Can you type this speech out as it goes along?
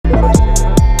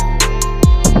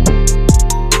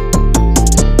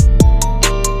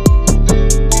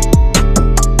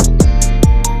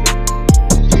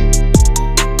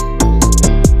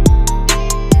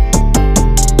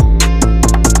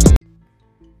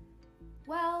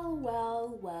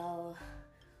Well.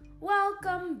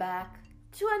 Welcome back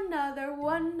to another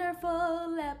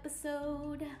wonderful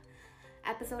episode.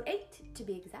 Episode 8, to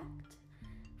be exact.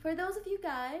 For those of you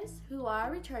guys who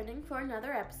are returning for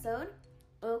another episode,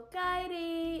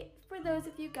 okaeri. For those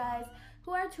of you guys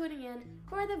who are tuning in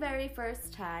for the very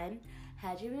first time,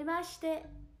 hajimemashite.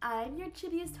 I'm your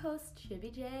Chibiest host,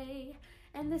 Chibi J,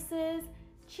 and this is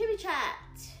Chibi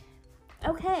Chat.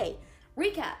 Okay,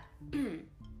 recap.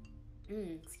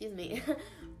 Excuse me.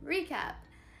 Recap.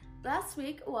 Last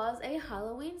week was a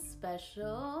Halloween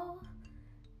special.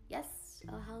 Yes,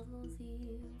 a Halloween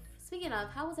Eve. Speaking of,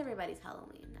 how was everybody's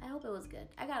Halloween? I hope it was good.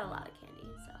 I got a lot of candy,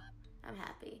 so I'm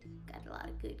happy. Got a lot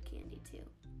of good candy too.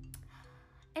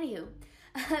 Anywho,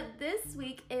 this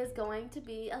week is going to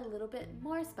be a little bit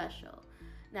more special.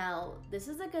 Now, this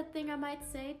is a good thing I might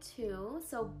say too.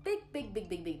 So big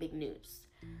news.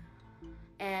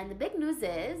 And the big news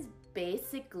is,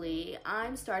 basically,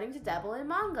 I'm starting to dabble in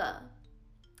manga.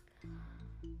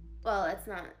 Well, it's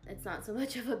not so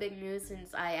much of a big news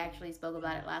since I actually spoke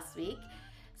about it last week.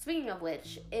 Speaking of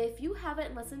which, if you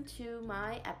haven't listened to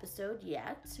my episode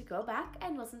yet, go back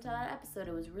and listen to that episode.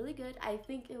 It was really good. I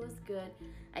think it was good.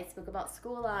 I spoke about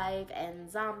school life and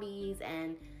zombies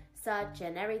and such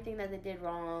and everything that they did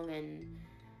wrong and,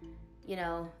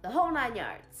 the whole 9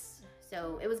 yards.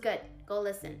 So it was good. Go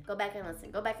listen. Go back and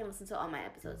listen. Go back and listen to all my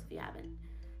episodes if you haven't.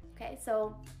 Okay,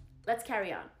 so let's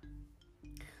carry on.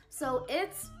 So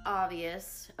it's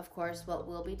obvious, of course, what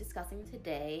we'll be discussing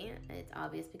today. It's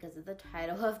obvious because of the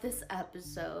title of this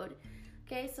episode.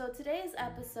 Okay, so today's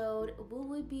episode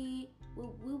will be...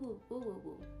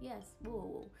 Yes,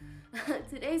 woo.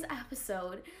 Today's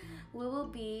episode, we will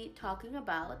be talking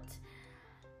about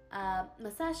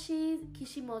Masashi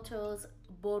Kishimoto's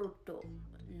Boruto,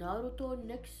 Naruto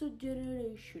Next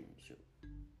Generation.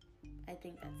 I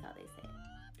think that's how they say it.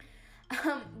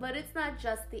 But it's not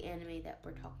just the anime that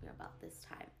we're talking about this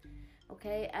time.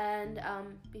 Okay, and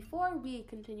before we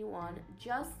continue on,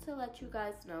 just to let you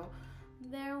guys know,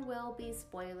 there will be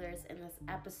spoilers in this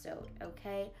episode,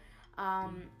 okay?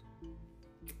 And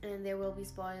there will be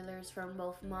spoilers from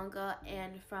both manga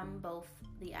and from both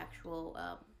the actual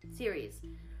series.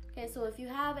 Okay, so if you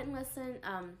haven't listened.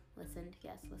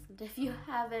 If you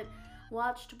haven't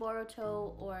watched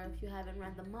Boruto, or if you haven't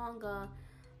read the manga,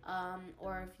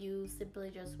 or if you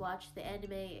simply just watch the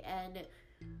anime and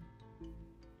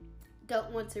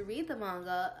don't want to read the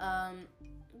manga,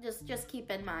 just keep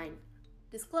in mind,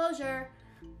 disclosure,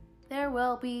 there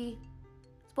will be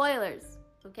spoilers,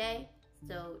 okay?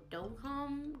 So don't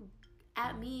come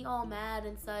at me all mad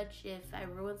and such if I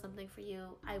ruin something for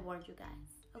you. I warned you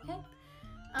guys, okay?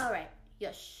 Alright,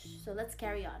 yush. So let's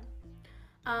carry on.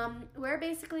 We're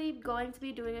basically going to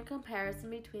be doing a comparison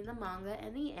between the manga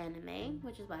and the anime,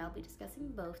 which is why I'll be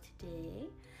discussing both today.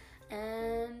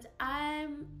 And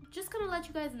I'm just gonna let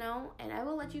you guys know, and I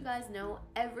will let you guys know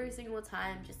every single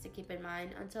time, just to keep in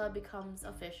mind, until it becomes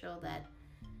official that,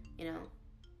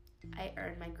 I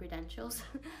earned my credentials.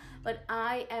 But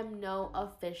I am no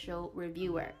official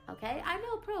reviewer, okay? I'm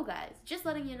no pro, guys, just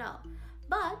letting you know.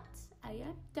 But I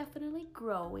am definitely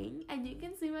growing, and you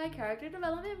can see my character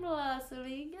development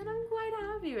blossoming, and I'm quite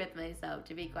happy with myself,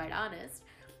 to be quite honest.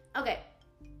 Okay,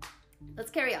 let's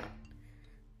carry on.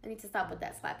 I need to stop with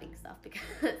that slapping stuff because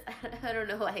I don't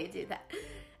know why I do that.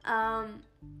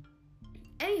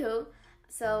 Anywho,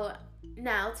 so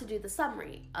now to do the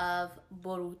summary of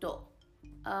Boruto.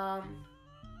 I'm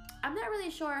not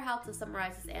really sure how to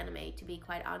summarize this anime, to be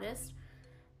quite honest.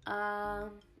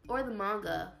 Or the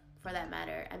manga, for that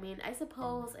matter. I mean, I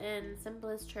suppose in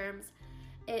simplest terms,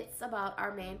 it's about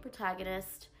our main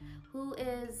protagonist who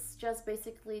is just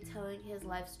basically telling his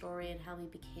life story and how he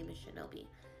became a shinobi.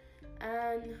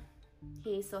 And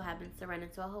he so happens to run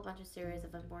into a whole bunch of series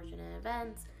of unfortunate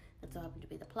events that so happen to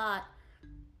be the plot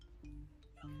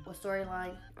or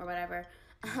storyline or whatever.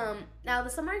 Now, the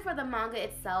summary for the manga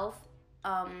itself,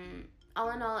 all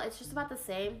in all, it's just about the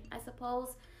same, I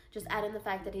suppose. Just add in the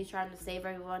fact that he's trying to save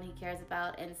everyone he cares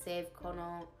about and save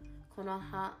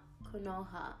Konoha.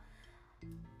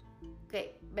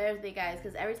 Okay, bear with me, guys,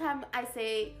 because every time I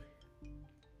say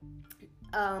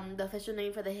the official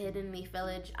name for the Hidden Leaf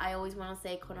Village, I always want to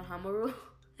say Konohamaru.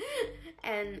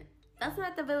 And that's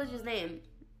not the village's name.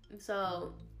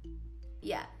 So,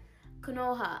 yeah.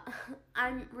 Konoha.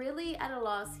 I'm really at a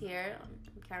loss here.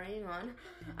 I'm carrying on.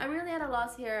 I'm really at a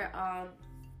loss here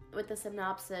with the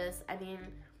synopsis. I mean,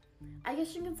 I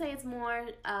guess you can say it's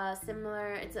more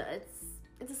similar. It's a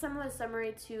similar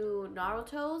summary to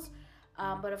Naruto's,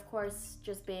 but of course,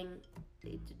 just being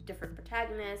different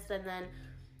protagonists and then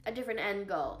a different end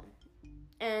goal.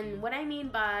 And what I mean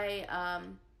by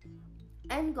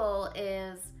end goal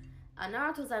is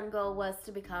Naruto's end goal was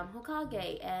to become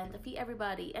Hokage and defeat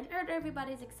everybody and earn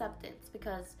everybody's acceptance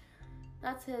because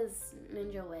that's his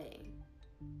ninja way.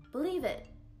 Believe it.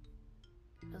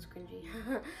 That was cringy.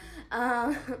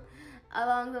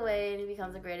 Along the way, he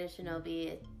becomes the greatest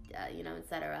shinobi,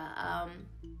 etc.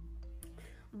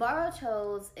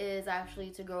 Boruto's is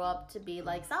actually to grow up to be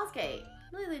like Sasuke.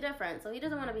 Completely different. So he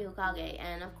doesn't want to be Hokage.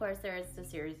 And of course, there is a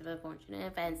series of unfortunate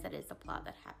events that is the plot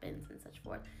that happens and such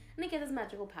forth. And he gets his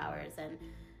magical powers and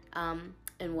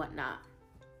whatnot.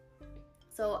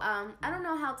 So I don't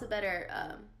know how to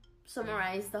better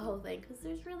summarize the whole thing because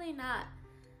there's really not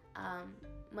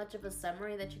much of a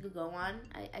summary that you could go on,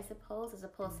 I suppose, as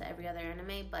opposed to every other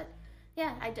anime. But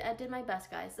yeah, I did my best,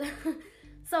 guys.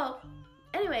 So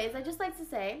anyways, I just like to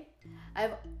say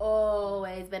I've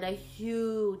always been a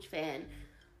huge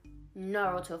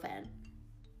Naruto fan.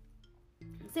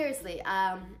 Seriously,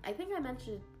 I think I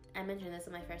mentioned this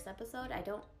in my first episode. I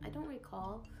don't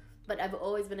recall, but I've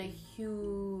always been a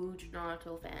huge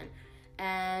Naruto fan.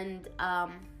 And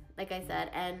like I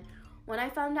said, and when I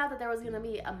found out that there was going to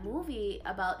be a movie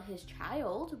about his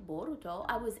child, Boruto,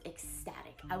 I was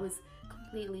ecstatic. I was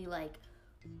completely like,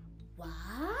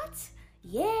 what?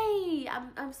 Yay!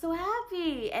 I'm so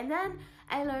happy. And then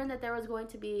I learned that there was going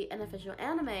to be an official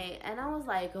anime, and I was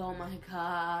like, oh my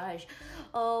gosh.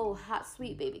 Oh, hot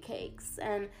sweet baby cakes.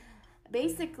 And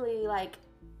basically, like,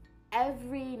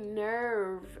 every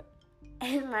nerve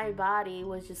in my body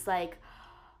was just like,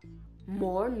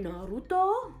 more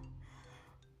Naruto?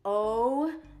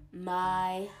 Oh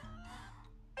my.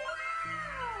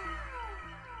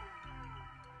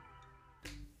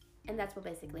 And that's what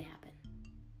basically happened.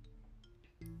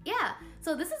 Yeah,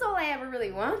 so this is all I ever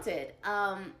really wanted.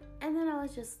 And then I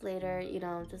was just later,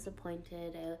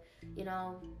 disappointed.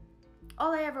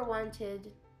 All I ever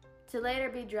wanted to later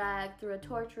be dragged through a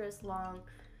torturous long,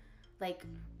 like,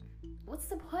 what's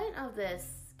the point of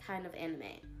this kind of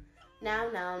anime?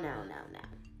 Now.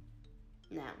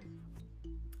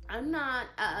 I'm not,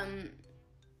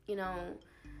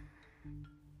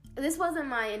 this wasn't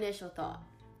my initial thought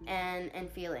and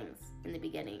feelings in the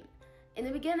beginning. In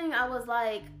the beginning, I was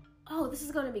like, oh, this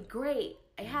is going to be great.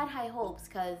 I had high hopes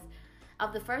because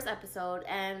of the first episode,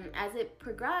 and as it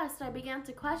progressed, I began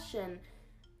to question,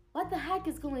 what the heck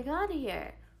is going on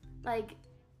here? Like,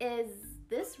 is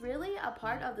this really a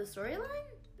part of the storyline?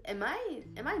 Am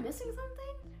I missing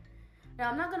something? Now,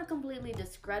 I'm not going to completely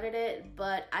discredit it,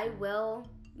 but I will,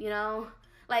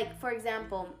 Like, for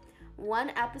example,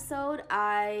 one episode,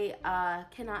 I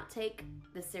cannot take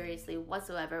this seriously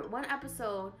whatsoever. One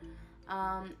episode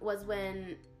was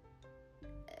when,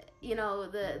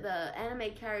 the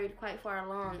anime carried quite far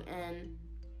along, and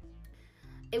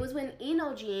it was when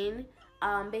Inojin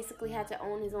basically had to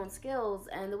own his own skills,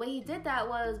 and the way he did that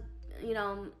was,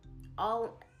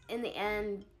 all in the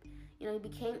end, he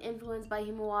became influenced by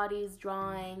Himawari's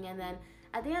drawing, and then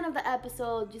at the end of the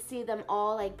episode, you see them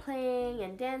all like playing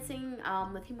and dancing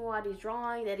with Himawari's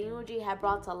drawing that Inoji had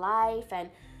brought to life, and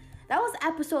that was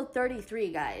episode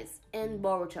 33, guys, in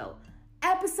Boruto.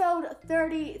 Episode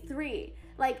 33.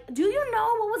 Like, do you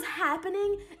know what was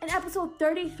happening in episode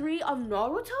 33 of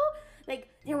Naruto? Like,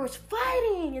 there was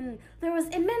fighting, and there was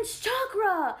immense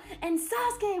chakra, and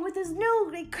Sasuke with his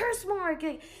new curse mark.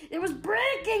 Like, there was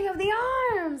breaking of the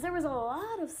arms. There was a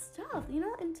lot of stuff,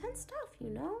 intense stuff,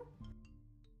 Now.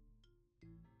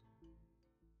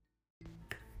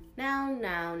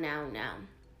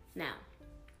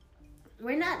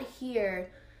 We're not here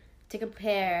to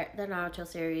compare the Naruto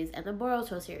series and the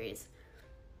Boruto series.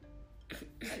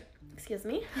 Excuse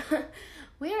me.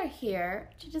 We are here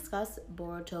to discuss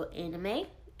Boruto anime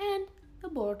and the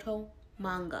Boruto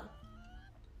manga.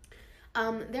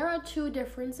 There are two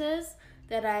differences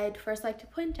that I'd first like to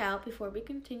point out before we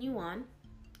continue on.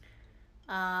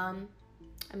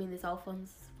 This all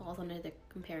falls under the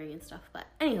comparing and stuff, but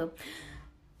anywho,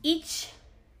 each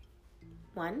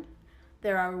one,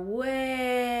 there are way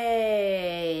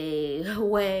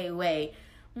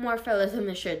more fillers than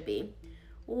there should be.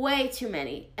 Way too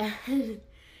many. And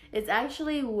it's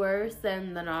actually worse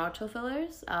than the Naruto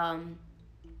fillers. And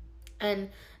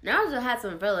Naruto had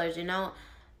some fillers,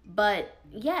 but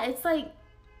yeah,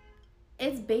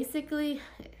 it's basically,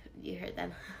 you heard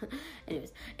that.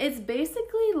 Anyways, it's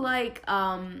basically like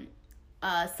 7th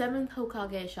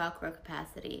Hokage chakra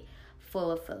capacity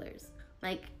full of fillers.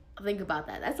 Like, think about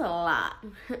that. That's a lot.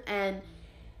 And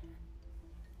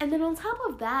then on top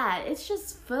of that, it's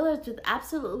just fillers with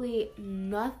absolutely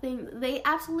nothing. They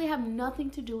absolutely have nothing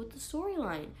to do with the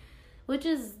storyline, which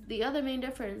is the other main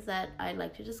difference that I'd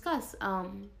like to discuss.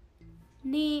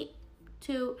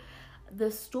 the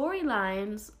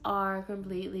storylines are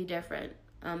completely different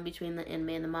between the anime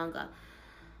and the manga.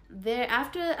 There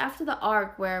after the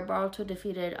arc where Boruto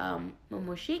defeated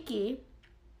Momoshiki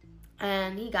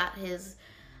and he got his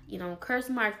curse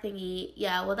mark thingy.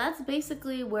 Yeah, well, that's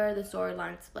basically where the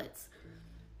storyline splits.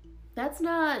 That's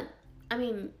not, I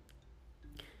mean,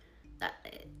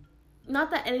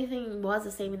 not that anything was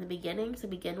the same in the beginning to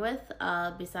begin with,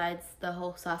 besides the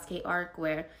whole Sasuke arc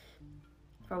where,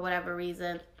 for whatever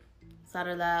reason,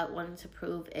 Sarada wanted to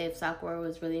prove if Sakura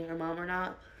was really her mom or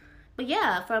not. But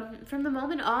yeah, from the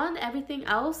moment on, everything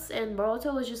else in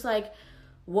Boruto was just like,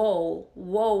 whoa,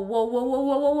 whoa, whoa, whoa, whoa,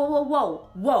 whoa, whoa, whoa, whoa,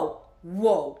 whoa,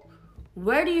 whoa.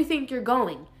 Where do you think you're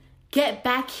going? Get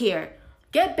back here.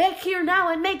 Get back here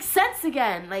now and make sense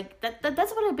again. Like,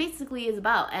 that's what it basically is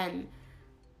about. And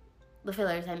the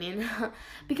fillers, I mean.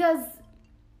 Because,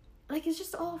 like, it's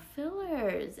just all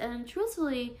fillers. And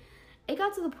truthfully, it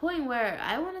got to the point where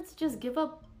I wanted to just give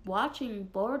up watching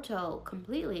Boruto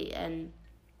completely. And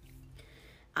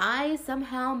I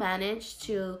somehow managed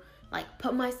to, like,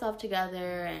 put myself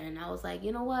together. And I was like,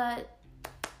 you know what?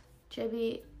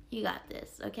 Chibi, you got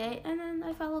this, okay? And then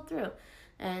I followed through.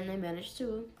 And I managed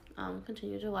to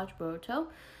continue to watch Boruto.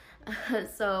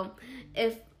 So,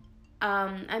 if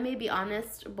I may be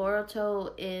honest,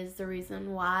 Boruto is the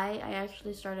reason why I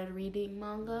actually started reading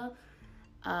manga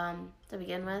to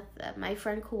begin with. My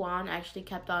friend Kuwan actually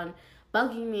kept on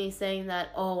bugging me saying that,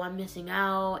 oh, I'm missing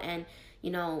out and,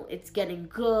 it's getting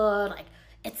good. Like,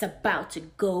 it's about to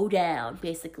go down,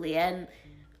 basically. And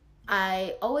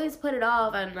I always put it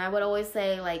off, and I would always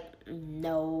say, like,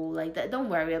 no, like, don't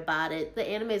worry about it. The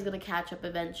anime is going to catch up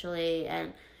eventually,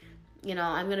 and,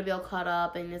 I'm going to be all caught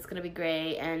up, and it's going to be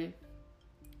great. And,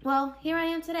 well, here I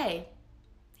am today.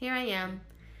 Here I am.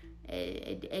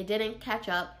 It didn't catch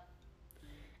up,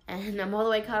 and I'm all the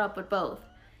way caught up with both.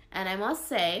 And I must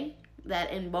say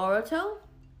that in Boruto,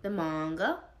 the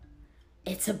manga,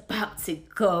 it's about to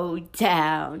go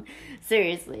down.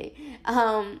 Seriously.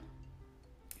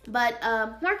 But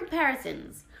more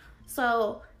comparisons.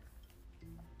 So,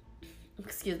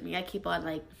 excuse me, I keep on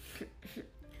like.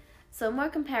 So more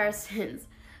comparisons.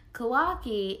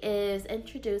 Kawaki is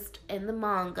introduced in the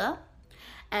manga,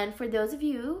 and for those of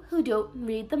you who don't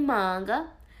read the manga,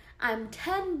 I'm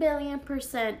 10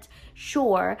 billion%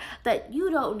 sure that you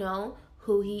don't know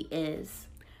who he is.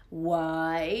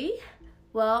 Why?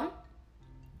 Well,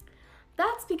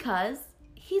 that's because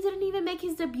he didn't even make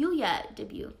his debut yet.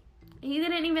 He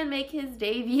didn't even make his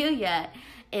debut yet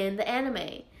in the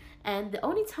anime. And the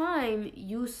only time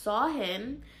you saw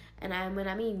him, and when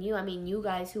I mean you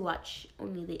guys who watch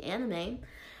only the anime,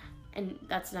 and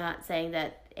that's not saying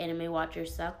that anime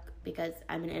watchers suck, because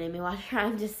I'm an anime watcher.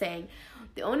 I'm just saying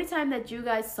the only time that you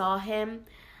guys saw him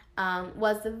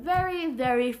was the very,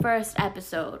 very first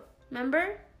episode.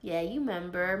 Remember? Yeah, you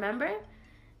remember?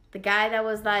 The guy that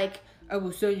was like, I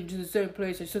will send you to the same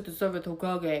place I sent the 7th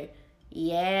Hokage.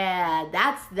 Yeah,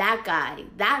 that's that guy.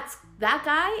 That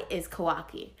guy is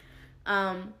Kawaki.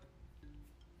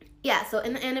 Yeah, so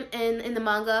in the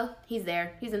manga, he's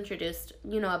there. He's introduced.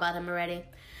 You know about him already.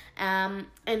 And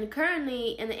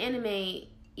currently in the anime,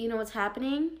 you know what's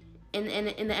happening? In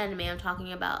the anime I'm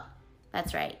talking about.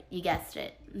 That's right, you guessed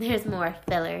it. There's more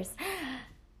fillers.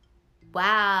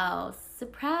 Wow,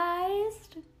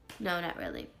 surprised? No, not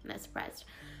really. Not surprised.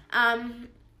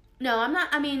 No, I'm not.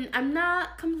 I mean, I'm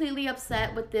not completely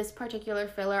upset with this particular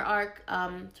filler arc.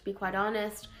 To be quite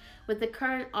honest, with the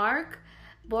current arc,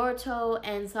 Boruto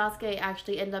and Sasuke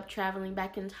actually end up traveling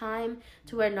back in time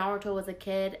to where Naruto was a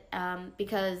kid,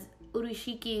 because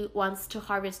Urashiki wants to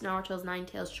harvest Naruto's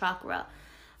Nine-Tails chakra.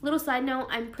 Little side note,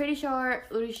 I'm pretty sure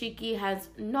Urashiki has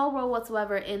no role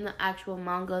whatsoever in the actual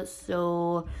manga,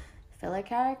 so filler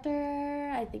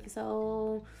character? I think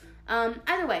so.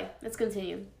 Either way, let's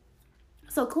continue.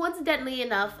 So coincidentally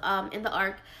enough, in the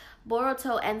arc,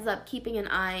 Boruto ends up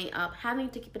having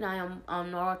to keep an eye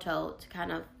on Naruto to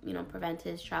kind of, prevent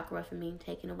his chakra from being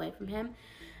taken away from him.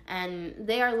 And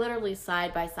they are literally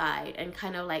side by side and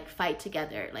kind of like fight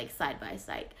together, like side by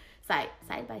side.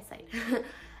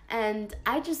 And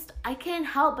I can't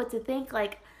help but to think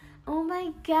like, oh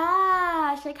my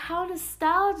gosh, like how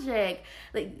nostalgic.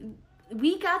 Like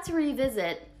we got to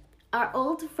revisit our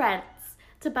old friends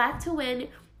back to when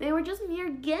they were just mere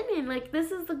genin. Like,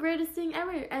 this is the greatest thing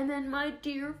ever. And then my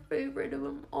dear favorite of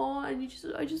them all, and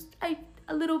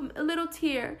a little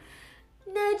tear.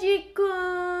 Neji-kun,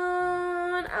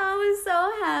 I was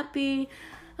so happy.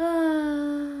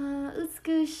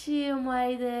 Utsukushi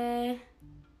omoide.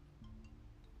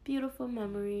 Beautiful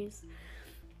memories.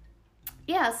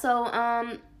 Yeah, so,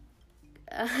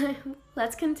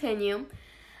 let's continue.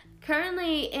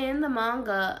 currently in the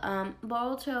manga,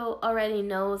 Boruto already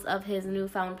knows of his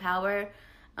newfound power.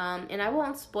 And I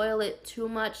won't spoil it too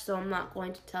much, so I'm not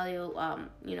going to tell you,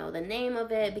 the name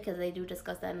of it, because they do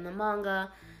discuss that in the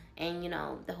manga, and,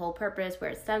 the whole purpose,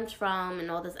 where it stems from, and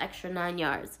all this extra 9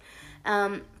 yards.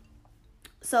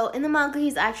 So in the manga,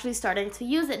 he's actually starting to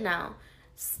use it now.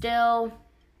 Still,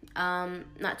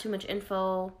 not too much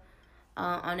info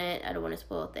on it. I don't want to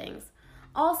spoil things.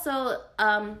 Also,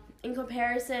 in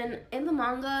comparison, in the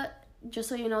manga, just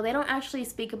so you know, they don't actually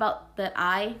speak about the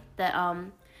eye that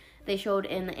they showed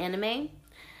in the anime.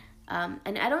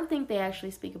 And I don't think they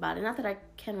actually speak about it. Not that I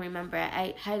can remember.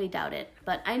 I highly doubt it.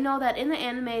 But I know that in the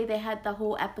anime, they had the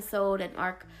whole episode and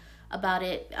arc about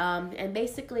it. And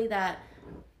basically that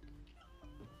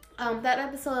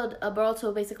episode,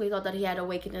 Boruto basically thought that he had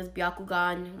awakened his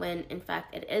Byakugan, when in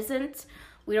fact it isn't.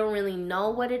 We don't really know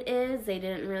what it is. They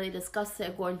didn't really discuss it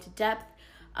or go into depth.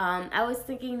 I was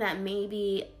thinking that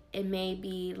maybe it may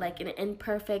be like an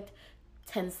imperfect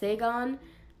Tenseigan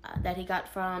that he got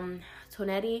from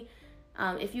Toneri.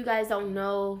 If you guys don't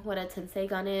know what a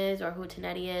Tenseigan is or who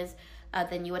Toneri is,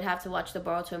 then you would have to watch the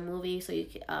Boruto movie. So you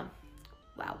can,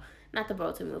 not the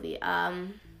Boruto movie.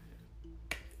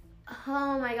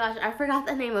 Oh my gosh, I forgot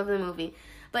the name of the movie.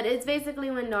 But it's basically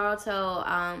when Naruto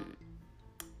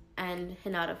and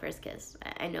Hinata first kiss.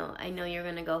 I know you're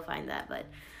gonna go find that, but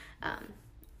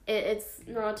it's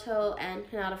Naruto and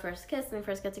Hinata first kiss, and they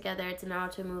first get together. It's a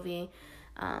Naruto movie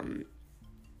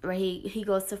where he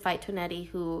goes to fight Toneri,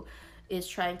 who is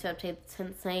trying to obtain the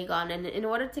Tenseigan. And in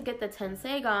order to get the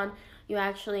Tenseigan, you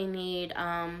actually need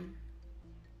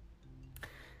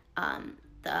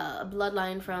the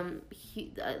bloodline from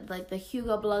like the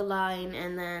Hyuga bloodline,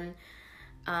 and then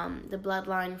the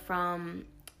bloodline from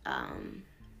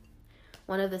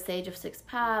one of the Sage of Six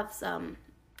Paths. I'm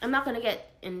not going to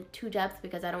get in too depth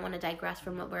because I don't want to digress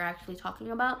from what we're actually talking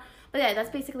about. But yeah,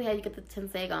 that's basically how you get the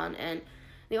Tenseigan. And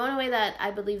the only way that I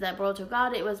believe that Boruto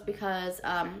got it was because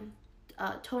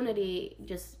Toneri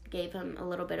just gave him a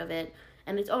little bit of it.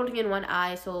 And it's only in one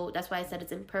eye, so that's why I said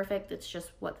it's imperfect. It's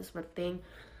just this one thing.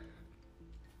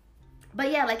 But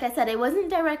yeah, like I said, it wasn't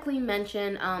directly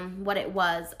mentioned what it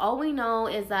was. All we know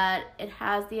is that it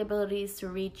has the abilities to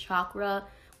read chakra,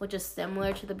 which is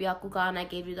similar to the Byakugan. I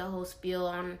gave you the whole spiel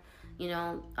on,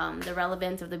 the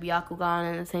relevance of the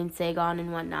Byakugan and the Tenseigan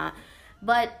and whatnot.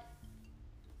 But,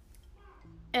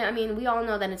 I mean, we all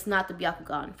know that it's not the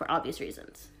Byakugan for obvious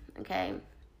reasons, okay?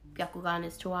 Byakugan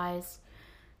is 2 eyes.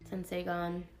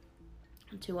 Tenseigan,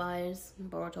 2 eyes.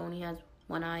 Boruto only has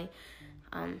 1 eye.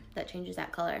 That changes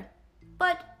that color.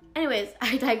 But anyways,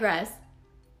 I digress.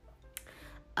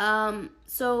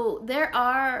 So there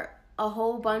are a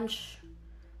whole bunch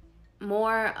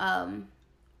more,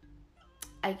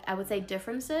 I would say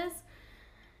differences.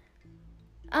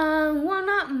 Well,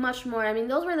 not much more. I mean,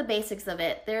 those were the basics of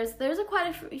it. There's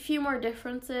quite a few more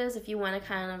differences if you want to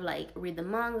kind of like read the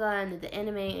manga and the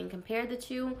anime and compare the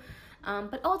two.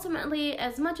 But ultimately,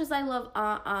 as much as I love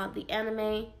the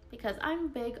anime, because I'm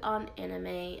big on anime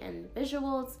and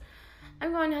visuals,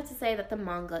 I'm going to have to say that the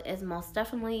manga is most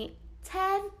definitely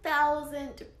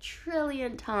 10,000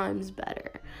 trillion times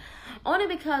better. Only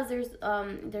because there's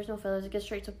no fillers, it gets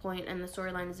straight to the point, and the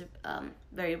storyline is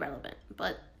very relevant.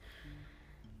 But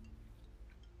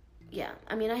yeah,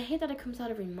 I mean, I hate that it comes out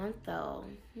every month though.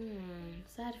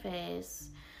 Sad face.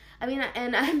 I mean,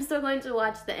 and I'm still going to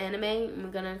watch the anime. I'm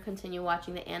gonna continue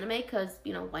watching the anime because,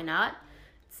 why not?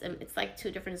 It's like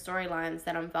 2 different storylines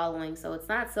that I'm following, so it's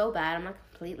not so bad. I'm not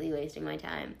completely wasting my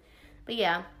time. But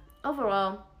yeah,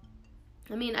 overall,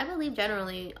 I mean, I believe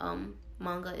generally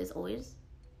manga is always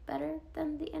better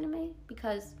than the anime,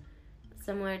 because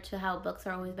similar to how books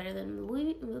are always better than the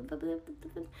movies.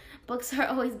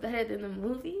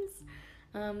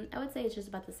 I would say it's just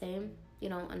about the same,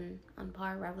 on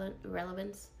par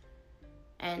relevance.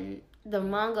 And the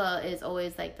manga is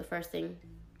always like the first thing.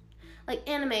 Like,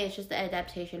 anime is just the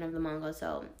adaptation of the manga,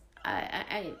 so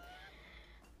I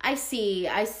see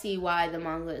why the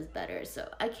manga is better. So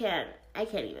I can't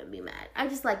even be mad. I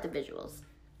just like the visuals.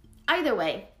 Either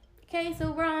way, okay.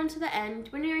 So we're on to the end.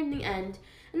 We're nearing the end.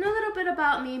 And a little bit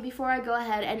about me before I go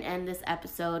ahead and end this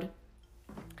episode.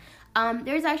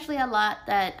 There's actually a lot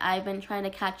that I've been trying to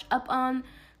catch up on.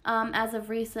 As of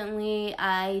recently,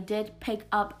 I did pick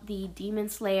up the Demon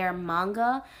Slayer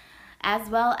manga, as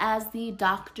well as the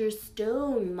Dr.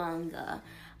 Stone manga.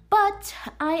 But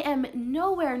I am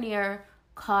nowhere near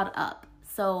caught up.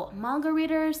 So, manga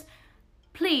readers,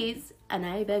 please, and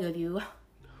I beg of you,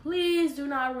 please do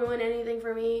not ruin anything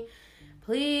for me.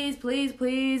 Please, please,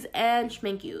 please, and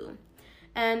schmink you.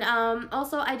 And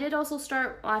also, I did also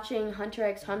start watching Hunter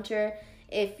x Hunter.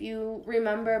 If you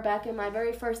remember back in my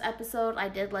very first episode, I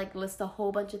did like list a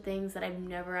whole bunch of things that I've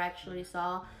never actually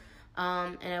saw,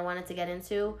 and I wanted to get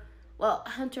into. Well,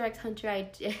 Hunter x Hunter, I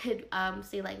did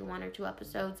see like 1 or 2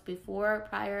 episodes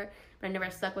prior, but it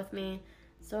never stuck with me.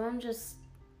 So I'm just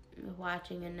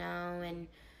watching it now, and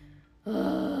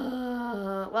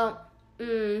I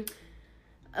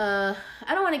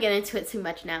don't want to get into it too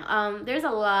much now. There's a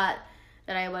lot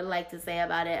that I would like to say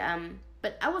about it,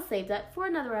 but I will save that for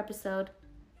another episode.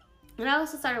 And I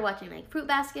also started watching like Fruit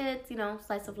Baskets,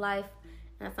 Slice of Life,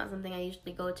 and that's not something I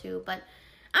usually go to, but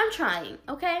I'm trying,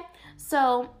 okay?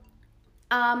 So,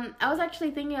 I was actually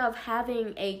thinking of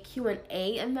having a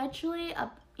Q&A eventually,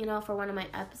 for one of my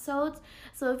episodes.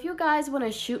 So if you guys want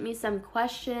to shoot me some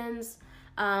questions,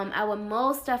 I will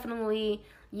most definitely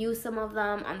use some of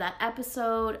them on that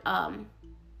episode.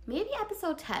 Maybe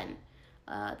episode 10.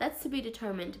 That's to be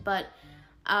determined, but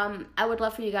I would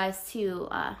love for you guys to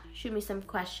shoot me some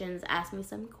questions, ask me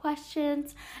some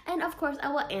questions, and of course I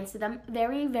will answer them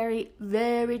very, very,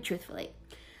 very truthfully.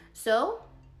 So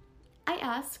I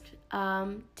asked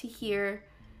to hear,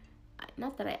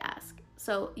 not that I ask,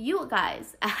 so you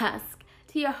guys ask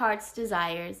to your heart's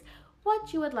desires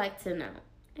what you would like to know.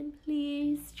 And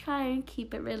please try and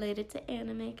keep it related to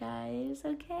anime, guys,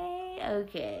 okay?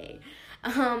 Okay.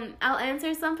 I'll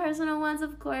answer some personal ones,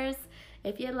 of course,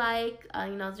 if you like,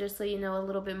 just so you know a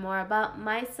little bit more about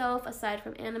myself aside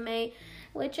from anime,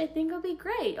 which I think will be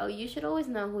great. Oh, you should always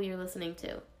know who you're listening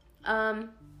to.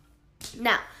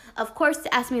 Now, of course,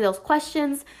 to ask me those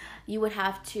questions, you would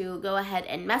have to go ahead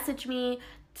and message me,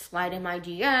 slide in my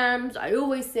DMs. I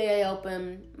always say I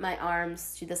open my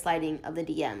arms to the sliding of the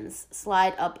DMs.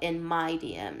 Slide up in my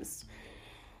DMs.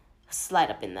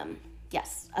 Slide up in them.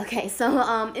 Yes. Okay,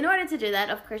 so in order to do that,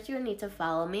 of course, you would need to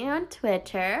follow me on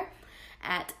Twitter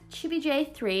at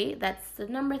ChibiJ3. That's the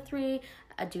number 3.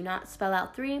 Do not spell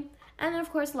out 3. And then, of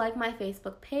course, like my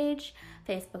Facebook page,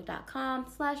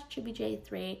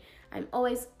 facebook.com/ChibiJ3. I'm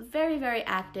always very, very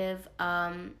active,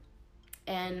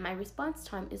 and my response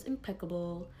time is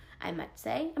impeccable, I might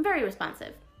say. I'm very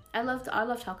responsive. I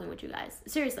love talking with you guys.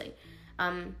 Seriously.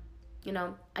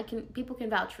 People can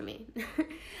vouch for me.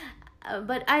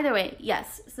 But either way,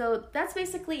 yes. So that's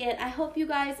basically it. I hope you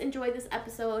guys enjoyed this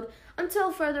episode.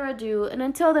 Until further ado, and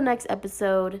until the next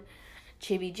episode,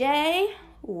 Chibi J,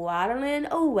 waddling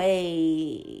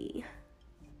away.